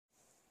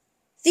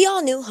The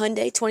all-new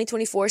Hyundai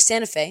 2024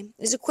 Santa Fe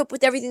is equipped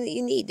with everything that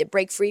you need to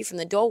break free from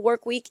the dull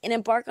work week and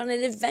embark on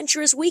an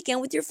adventurous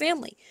weekend with your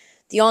family.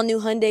 The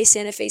all-new Hyundai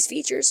Santa Fe's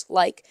features,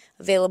 like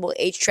available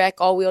H-Track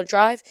all-wheel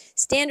drive,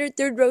 standard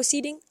third-row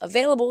seating,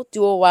 available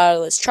dual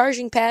wireless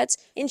charging pads,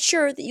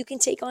 ensure that you can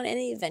take on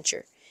any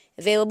adventure.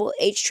 Available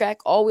H-Track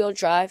all-wheel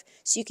drive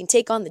so you can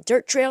take on the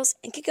dirt trails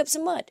and kick up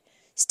some mud.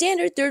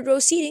 Standard third-row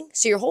seating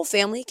so your whole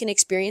family can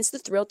experience the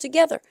thrill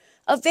together.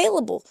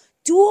 Available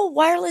dual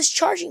wireless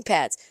charging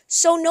pads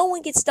so no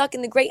one gets stuck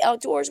in the great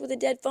outdoors with a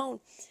dead phone.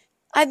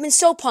 I've been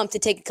so pumped to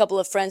take a couple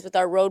of friends with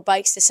our road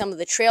bikes to some of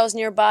the trails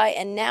nearby,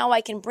 and now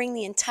I can bring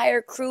the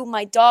entire crew,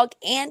 my dog,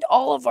 and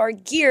all of our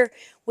gear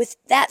with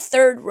that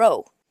third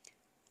row.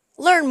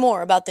 Learn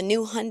more about the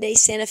new Hyundai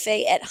Santa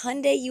Fe at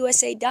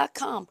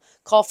HyundaiUSA.com.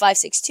 Call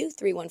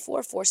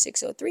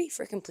 562-314-4603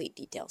 for complete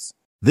details.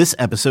 This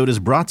episode is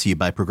brought to you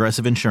by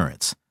Progressive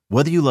Insurance.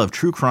 Whether you love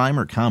true crime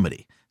or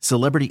comedy,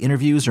 celebrity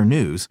interviews or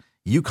news,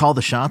 you call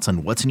the shots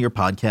on what's in your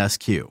podcast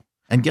queue.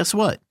 And guess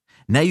what?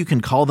 Now you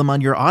can call them on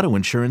your auto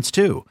insurance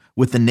too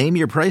with the Name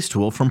Your Price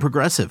tool from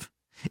Progressive.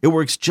 It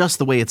works just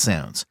the way it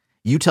sounds.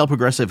 You tell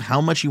Progressive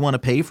how much you want to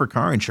pay for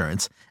car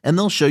insurance, and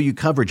they'll show you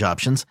coverage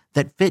options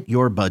that fit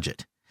your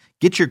budget.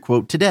 Get your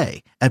quote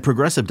today at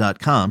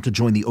Progressive.com to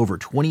join the over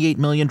 28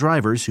 million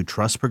drivers who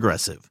trust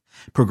Progressive.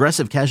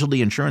 Progressive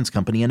Casualty Insurance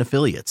Company and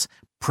Affiliates.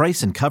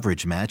 Price and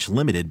coverage match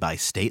limited by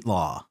state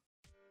law.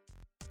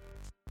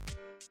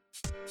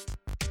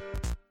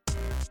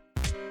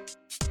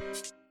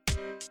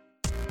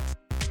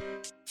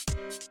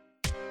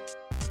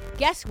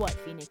 Guess what,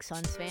 Phoenix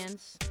Suns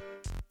fans?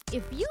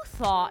 If you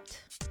thought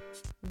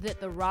that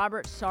the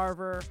Robert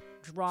Sarver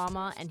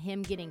drama and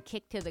him getting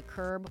kicked to the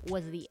curb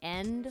was the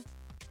end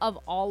of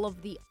all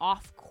of the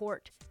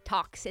off-court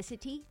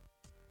toxicity,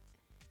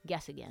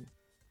 guess again.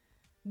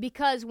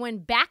 Because when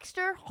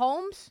Baxter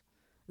Holmes,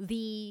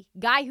 the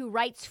guy who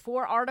writes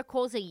 4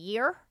 articles a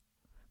year,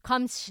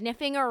 comes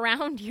sniffing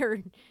around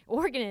your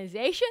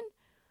organization,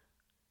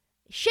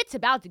 shit's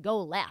about to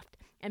go left.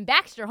 And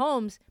Baxter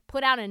Holmes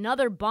put out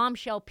another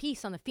bombshell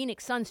piece on the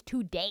Phoenix Suns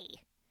today.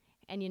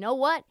 And you know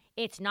what?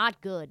 It's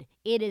not good.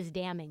 It is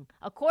damning.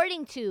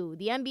 According to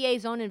the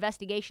NBA's own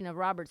investigation of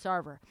Robert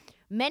Sarver,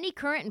 many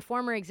current and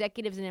former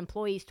executives and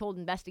employees told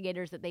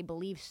investigators that they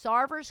believe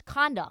Sarver's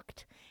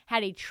conduct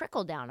had a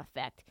trickle-down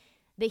effect,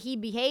 that he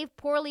behaved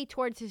poorly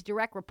towards his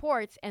direct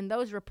reports, and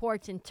those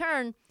reports in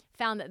turn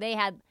felt that they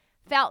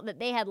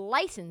had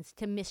license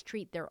to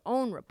mistreat their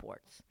own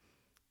reports.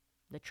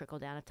 The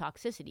trickle-down of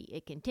toxicity.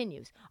 It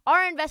continues.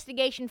 Our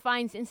investigation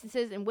finds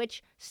instances in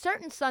which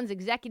certain Suns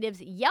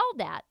executives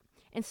yelled at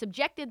and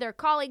subjected their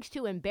colleagues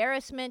to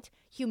embarrassment,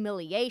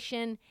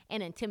 humiliation,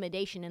 and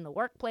intimidation in the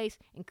workplace,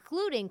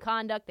 including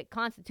conduct that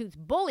constitutes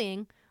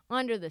bullying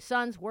under the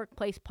Suns'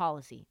 workplace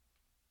policy.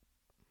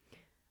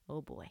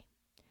 Oh boy.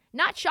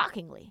 Not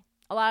shockingly,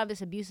 a lot of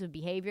this abusive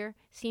behavior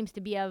seems to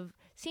be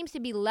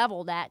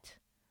leveled at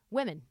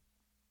women.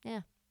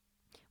 Yeah.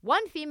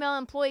 One female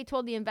employee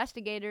told the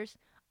investigators,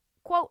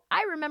 quote,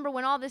 "I remember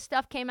when all this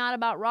stuff came out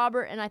about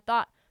Robert, and I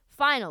thought,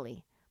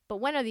 finally, but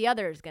when are the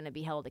others going to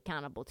be held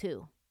accountable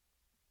too?"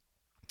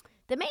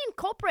 The main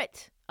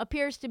culprit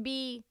appears to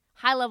be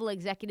high-level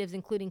executives,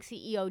 including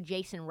CEO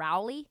Jason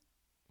Rowley.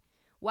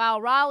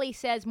 While Rowley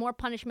says more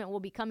punishment will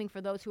be coming for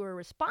those who are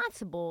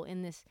responsible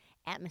in this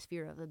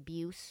atmosphere of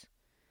abuse,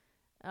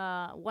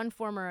 one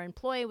former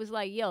employee was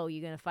like, "Yo,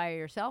 you going to fire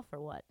yourself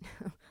or what?"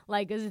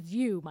 Like, 'cause it's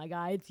you, my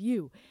guy, it's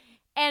you.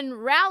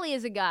 And Rowley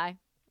is a guy,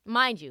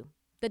 mind you,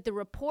 that the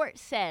report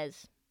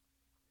says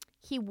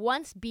he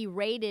once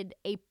berated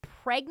a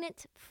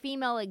pregnant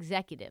female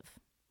executive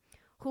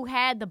who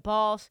had the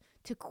balls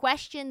to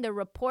question the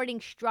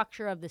reporting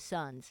structure of the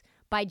Suns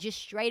by just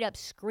straight up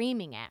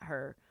screaming at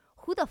her,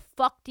 "Who the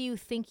fuck do you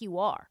think you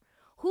are?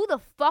 Who the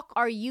fuck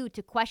are you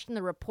to question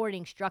the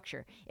reporting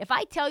structure? If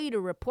I tell you to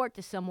report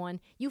to someone,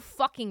 you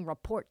fucking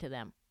report to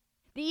them."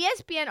 The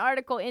ESPN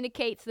article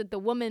indicates that the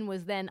woman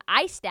was then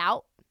iced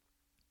out,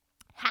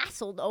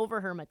 hassled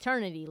over her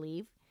maternity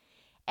leave,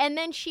 and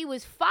then she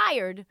was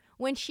fired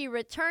when she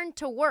returned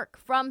to work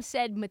from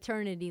said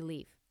maternity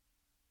leave.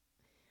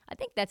 I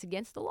think that's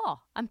against the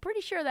law. I'm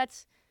pretty sure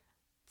it's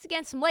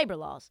against some labor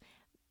laws.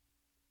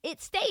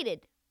 It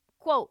stated,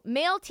 quote,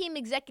 "Male team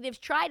executives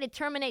tried to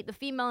terminate the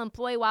female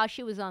employee while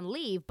she was on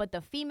leave, but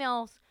the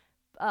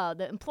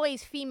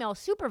employee's female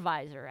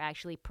supervisor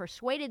actually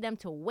persuaded them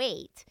to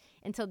wait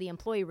until the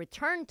employee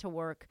returned to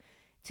work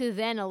to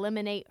then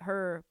eliminate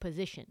her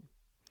position."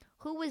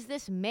 Who was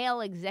this male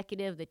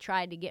executive that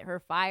tried to get her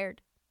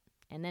fired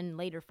and then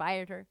later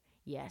fired her?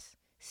 Yes,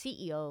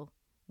 CEO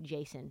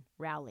Jason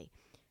Rowley.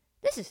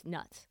 This is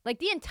nuts. Like,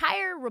 the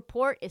entire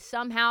report is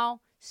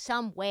somehow,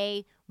 some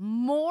way,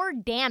 more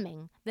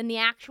damning than the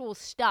actual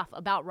stuff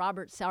about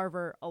Robert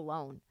Sarver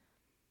alone.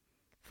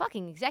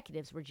 Fucking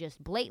executives were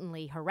just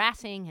blatantly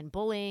harassing and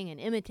bullying and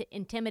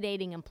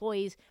intimidating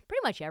employees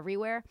pretty much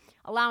everywhere,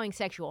 allowing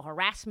sexual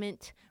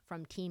harassment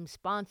from team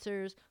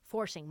sponsors,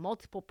 forcing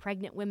multiple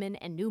pregnant women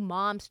and new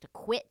moms to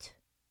quit.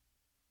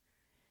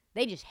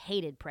 They just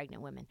hated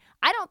pregnant women.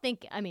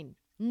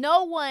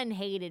 No one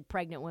hated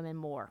pregnant women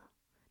more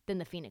than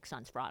the Phoenix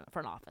Suns front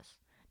office.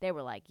 They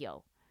were like,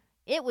 yo,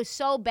 it was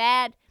so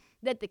bad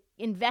that the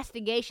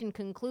investigation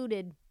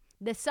concluded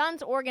the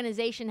Suns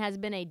organization has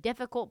been a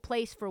difficult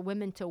place for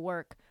women to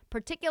work,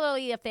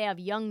 particularly if they have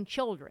young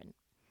children,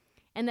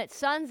 and that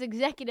Suns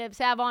executives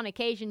have on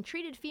occasion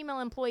treated female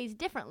employees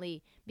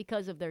differently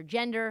because of their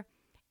gender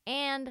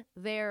and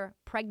their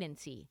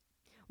pregnancy.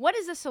 What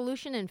is the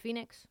solution in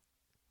Phoenix?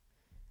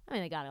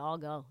 They got to all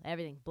go.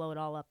 Everything. Blow it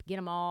all up. Get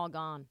them all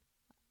gone.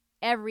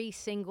 Every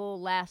single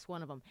last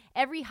one of them.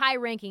 Every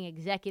high-ranking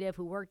executive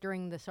who worked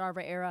during the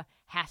Sarver era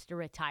has to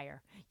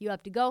retire. You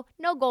have to go.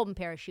 No golden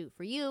parachute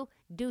for you.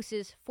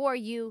 Deuces for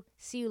you.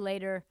 See you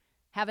later.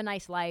 Have a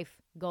nice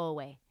life. Go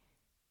away.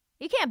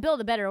 You can't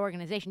build a better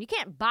organization. You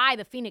can't buy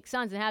the Phoenix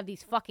Suns and have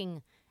these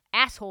fucking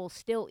assholes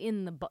still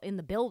in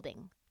the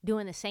building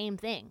doing the same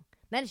thing.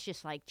 That is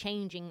just like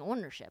changing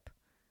ownership.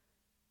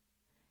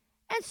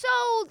 And so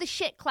the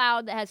shit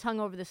cloud that has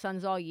hung over the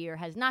Suns all year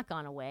has not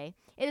gone away.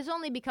 It is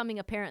only becoming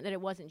apparent that it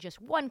wasn't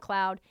just one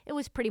cloud. It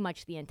was pretty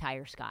much the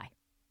entire sky.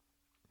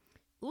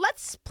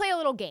 Let's play a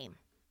little game.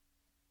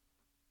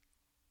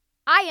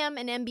 I am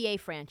an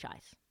NBA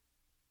franchise.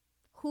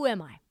 Who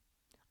am I?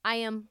 I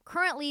am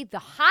currently the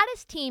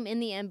hottest team in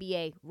the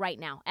NBA right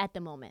now at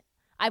the moment.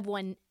 I've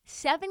won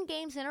 7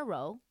 games in a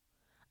row.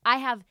 I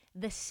have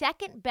the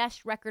second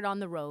best record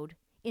on the road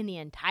in the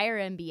entire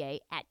NBA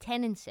at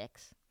 10-6.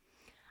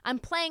 I'm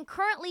playing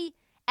currently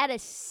at a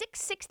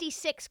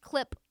 666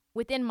 clip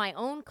within my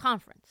own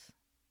conference.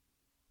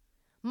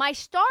 My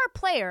star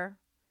player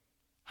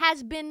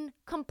has been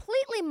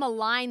completely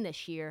maligned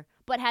this year,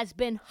 but has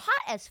been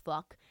hot as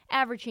fuck,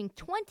 averaging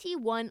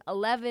 21,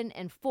 11,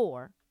 and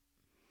 4.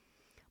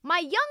 My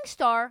young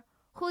star,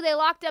 who they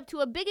locked up to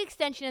a big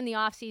extension in the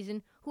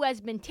offseason, who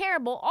has been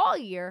terrible all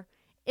year,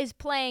 is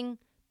playing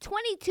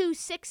 22,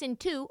 6, and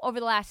 2 over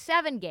the last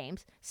 7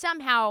 games,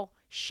 somehow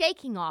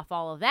shaking off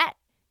all of that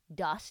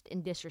dust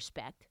and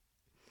disrespect.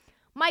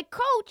 My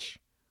coach,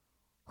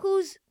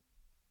 who's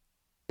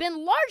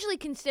been largely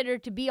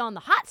considered to be on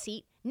the hot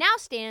seat, now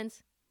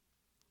stands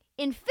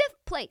in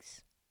 5th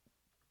place.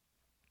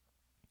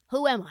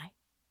 Who am I?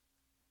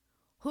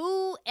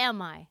 Who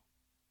am I?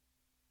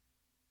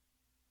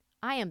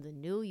 I am the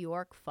New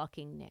York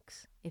fucking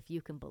Knicks, if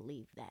you can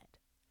believe that.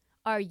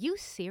 Are you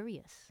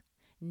serious?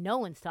 No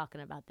one's talking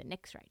about the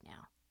Knicks right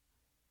now.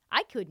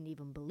 I couldn't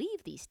even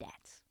believe these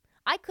stats.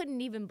 I couldn't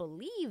even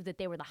believe that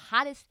they were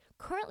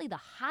currently the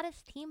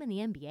hottest team in the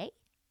NBA.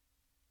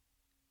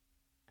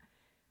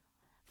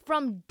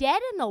 From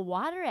dead in the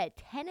water at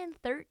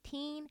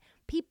 10-13,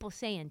 people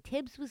saying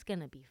Tibbs was going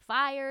to be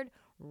fired,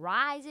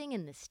 rising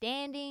in the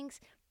standings,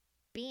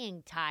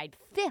 being tied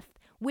 5th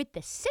with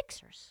the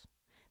Sixers.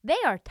 They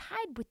are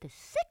tied with the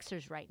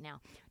Sixers right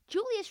now.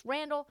 Julius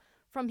Randle,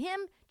 from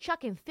him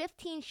chucking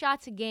 15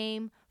 shots a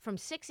game from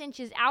 6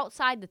 inches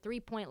outside the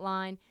three-point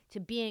line to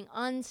being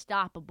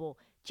unstoppable.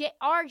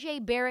 R.J.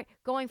 Barrett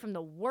going from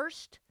the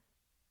worst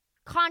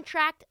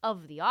contract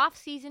of the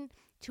offseason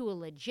to a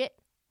legit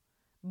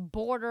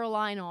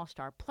borderline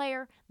all-star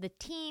player. The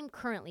team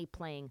currently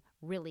playing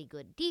really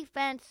good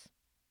defense.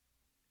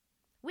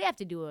 We have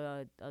to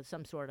do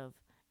some sort of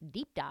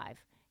deep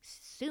dive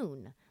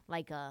soon,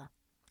 like a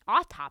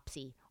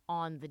autopsy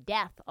on the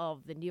death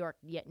of the New York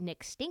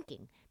Knicks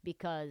stinking,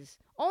 because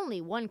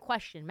only one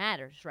question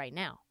matters right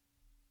now.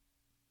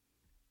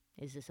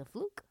 Is this a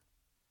fluke?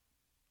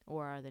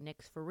 Or are the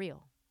Knicks for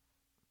real?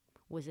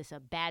 Was this a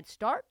bad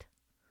start?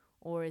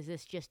 Or is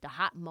this just a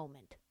hot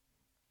moment?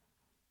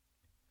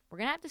 We're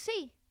going to have to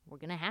see. We're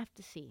going to have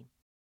to see.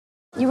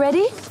 You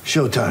ready?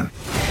 Showtime.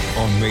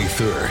 On May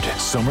 3rd,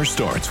 summer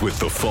starts with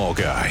The Fall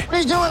Guy.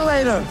 Let's do it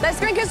later. Let's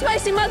drink a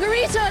spicy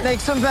margarita. Make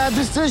some bad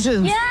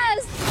decisions.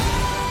 Yes.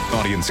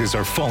 Audiences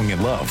are falling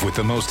in love with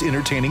the most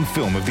entertaining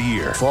film of the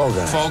year. Fall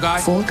Guy. Fall Guy?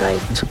 Fall guy.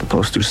 That's what the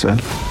poster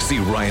said. See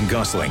Ryan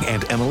Gosling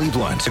and Emily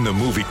Blunt in the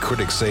movie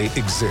critics say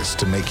exists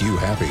to make you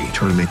happy.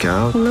 Trying to make it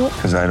out? Nope.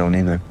 Because I don't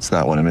either. It's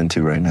not what I'm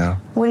into right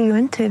now. What are you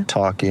into?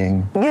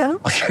 Talking. Yeah.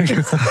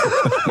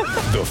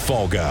 The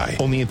Fall Guy.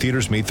 Only in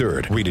theaters May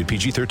 3rd. Rated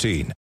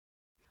PG-13.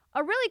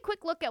 A really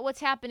quick look at what's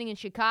happening in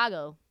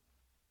Chicago.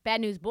 Bad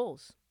news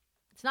Bulls.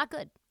 It's not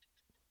good.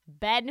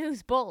 Bad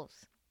news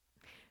Bulls.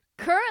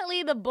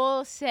 Currently, the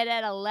Bulls sit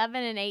at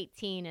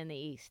 11-18 in the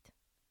East.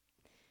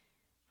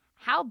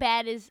 How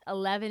bad is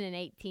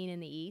 11-18 in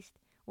the East?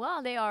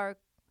 Well, they are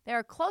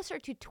closer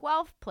to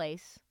 12th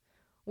place,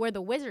 where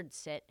the Wizards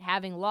sit,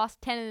 having lost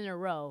 10 in a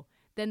row,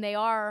 than they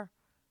are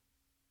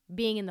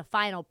being in the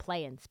final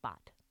play-in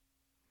spot.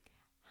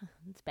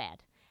 It's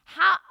bad.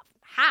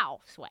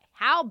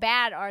 How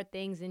bad are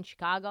things in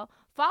Chicago?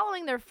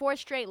 Following their 4th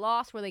straight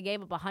loss where they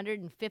gave up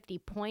 150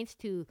 points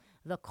to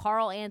the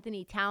Karl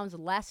Anthony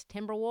Towns-less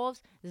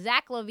Timberwolves,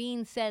 Zach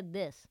LaVine said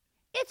this: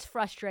 "It's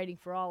frustrating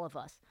for all of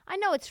us. I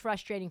know it's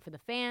frustrating for the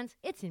fans.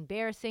 It's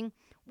embarrassing.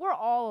 We're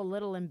all a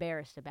little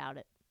embarrassed about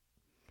it."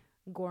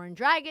 Goran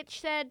Dragic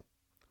said,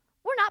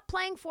 "We're not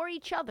playing for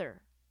each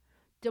other."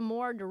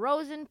 DeMar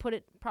DeRozan put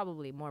it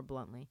probably more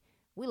bluntly: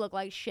 we look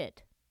like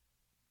shit.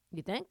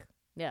 You think?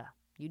 Yeah,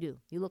 you do.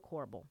 You look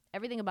horrible.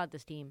 Everything about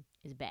this team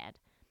is bad.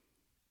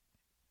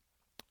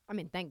 I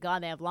mean, thank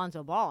God they have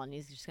Lonzo Ball, and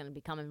he's just going to be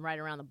coming right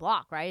around the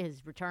block, right?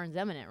 His return's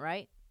imminent,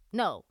 right?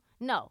 No.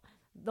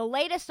 The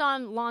latest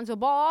on Lonzo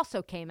Ball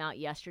also came out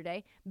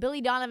yesterday.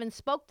 Billy Donovan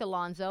spoke to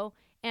Lonzo,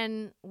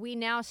 and we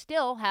now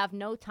still have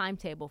no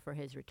timetable for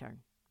his return.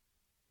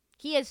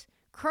 He is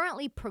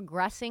currently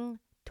progressing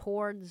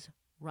towards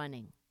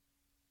running.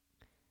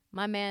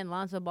 My man,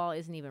 Lonzo Ball,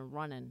 isn't even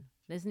running.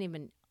 Isn't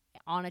even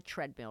on a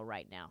treadmill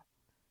right now.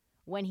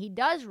 When he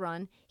does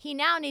run, he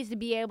now needs to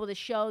be able to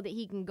show that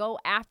he can go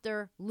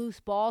after loose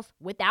balls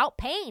without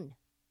pain.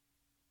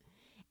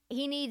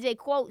 He needs a,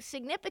 quote,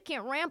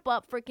 significant ramp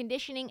up for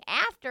conditioning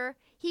after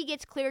he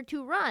gets cleared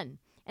to run.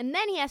 And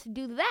then he has to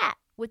do that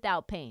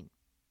without pain.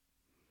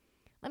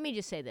 Let me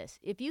just say this.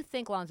 If you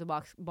think Lonzo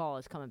Ball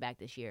is coming back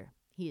this year,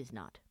 he is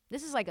not.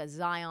 This is like a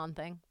Zion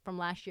thing from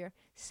last year.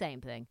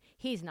 Same thing.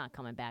 He's not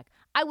coming back.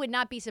 I would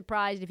not be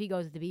surprised if he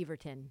goes to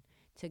Beaverton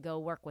to go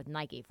work with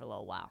Nike for a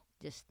little while.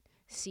 Just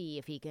see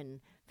if he can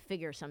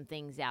figure some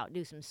things out,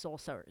 do some soul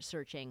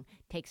searching,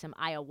 take some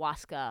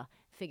ayahuasca,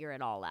 figure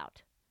it all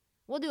out.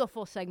 We'll do a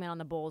full segment on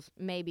the Bulls,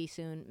 maybe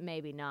soon,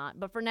 maybe not.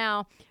 But for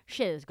now,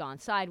 shit has gone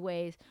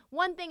sideways.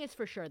 One thing is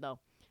for sure, though.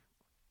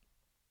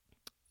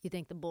 You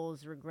think the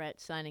Bulls regret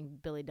signing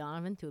Billy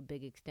Donovan to a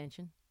big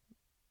extension?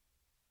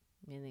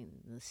 You think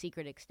the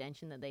secret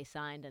extension that they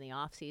signed in the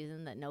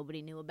offseason that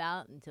nobody knew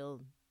about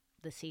until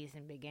the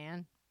season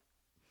began?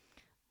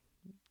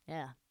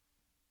 Yeah.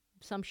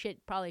 Some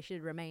shit probably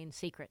should remain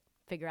secret.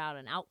 Figure out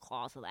an out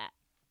clause of that.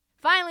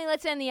 Finally,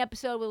 let's end the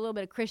episode with a little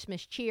bit of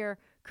Christmas cheer,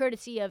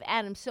 courtesy of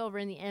Adam Silver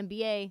in the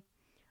NBA.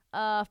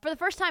 For the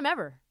first time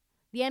ever,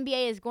 the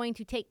NBA is going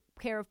to take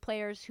care of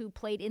players who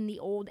played in the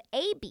old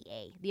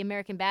ABA, the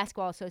American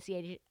Basketball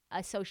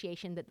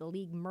Association that the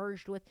league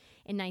merged with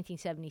in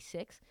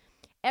 1976.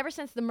 Ever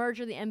since the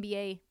merger, the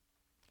NBA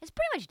has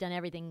pretty much done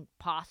everything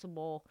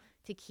possible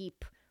to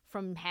keep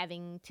from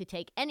having to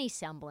take any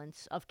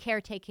semblance of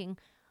caretaking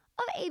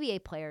of ABA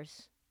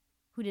players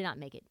who did not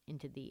make it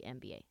into the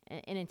NBA.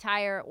 An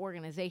entire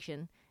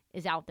organization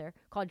is out there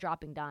called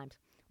Dropping Dimes.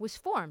 Was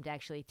formed,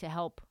 actually, to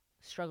help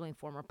struggling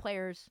former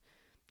players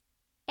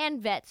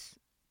and vets,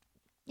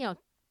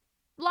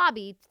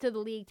 lobby to the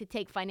league to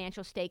take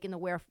financial stake in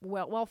the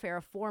welfare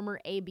of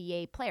former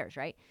ABA players,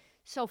 right?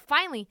 So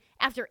finally,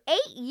 after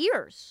 8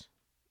 years,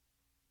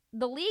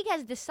 the league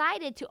has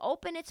decided to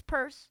open its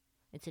purse,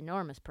 its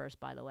enormous purse,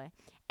 by the way,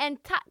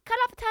 and cut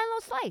off a tiny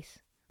little slice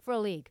for a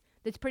league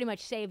that's pretty much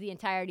saved the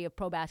entirety of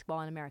pro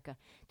basketball in America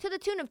to the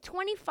tune of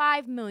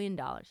 $25 million.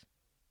 I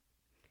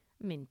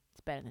mean,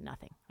 it's better than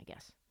nothing, I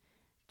guess.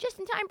 Just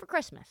in time for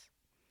Christmas.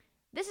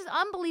 This is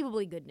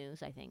unbelievably good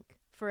news, I think,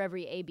 for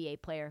every ABA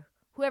player,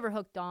 whoever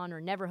hooked on or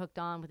never hooked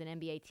on with an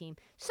NBA team.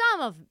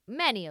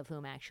 Many of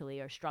whom actually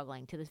are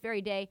struggling to this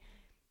very day.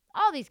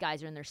 All these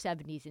guys are in their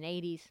 70s and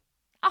 80s.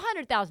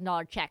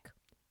 $100,000 check.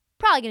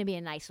 Probably going to be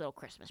a nice little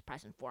Christmas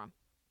present for them.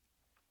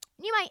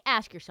 You might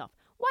ask yourself,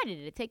 why did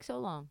it take so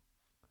long?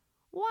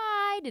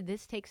 Why did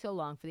this take so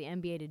long for the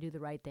NBA to do the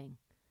right thing?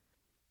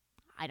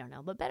 I don't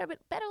know, but better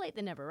late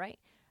than never, right?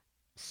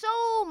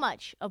 So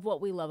much of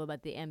what we love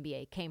about the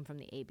NBA came from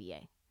the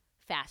ABA.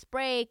 Fast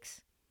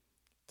breaks,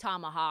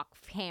 tomahawk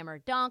hammer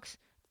dunks,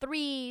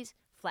 threes,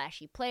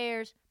 flashy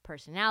players,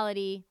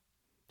 personality.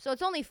 So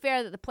it's only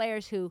fair that the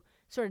players who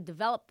sort of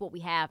developed what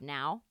we have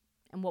now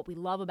and what we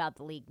love about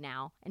the league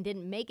now and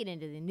didn't make it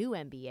into the new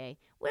NBA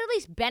would at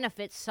least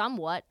benefit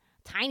somewhat,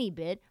 tiny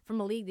bit, from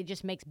a league that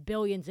just makes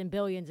billions and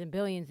billions and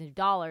billions of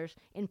dollars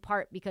in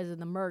part because of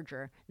the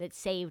merger that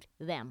saved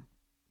them.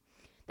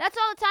 That's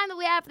all the time that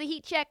we have for the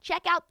Heat Check.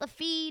 Check out the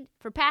feed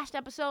for past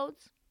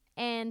episodes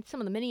and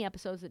some of the mini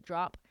episodes that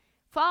drop.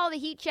 Follow the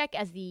Heat Check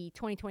as the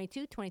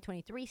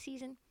 2022-2023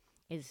 season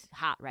is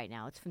hot right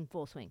now. It's in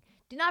full swing.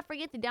 Do not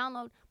forget to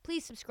download.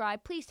 Please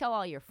subscribe. Please tell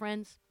all your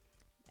friends,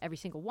 every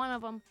single one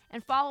of them.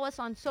 And follow us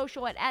on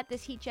social at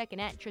this Heat Check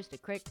and at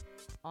Trista Crick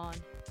on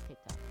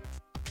TikTok.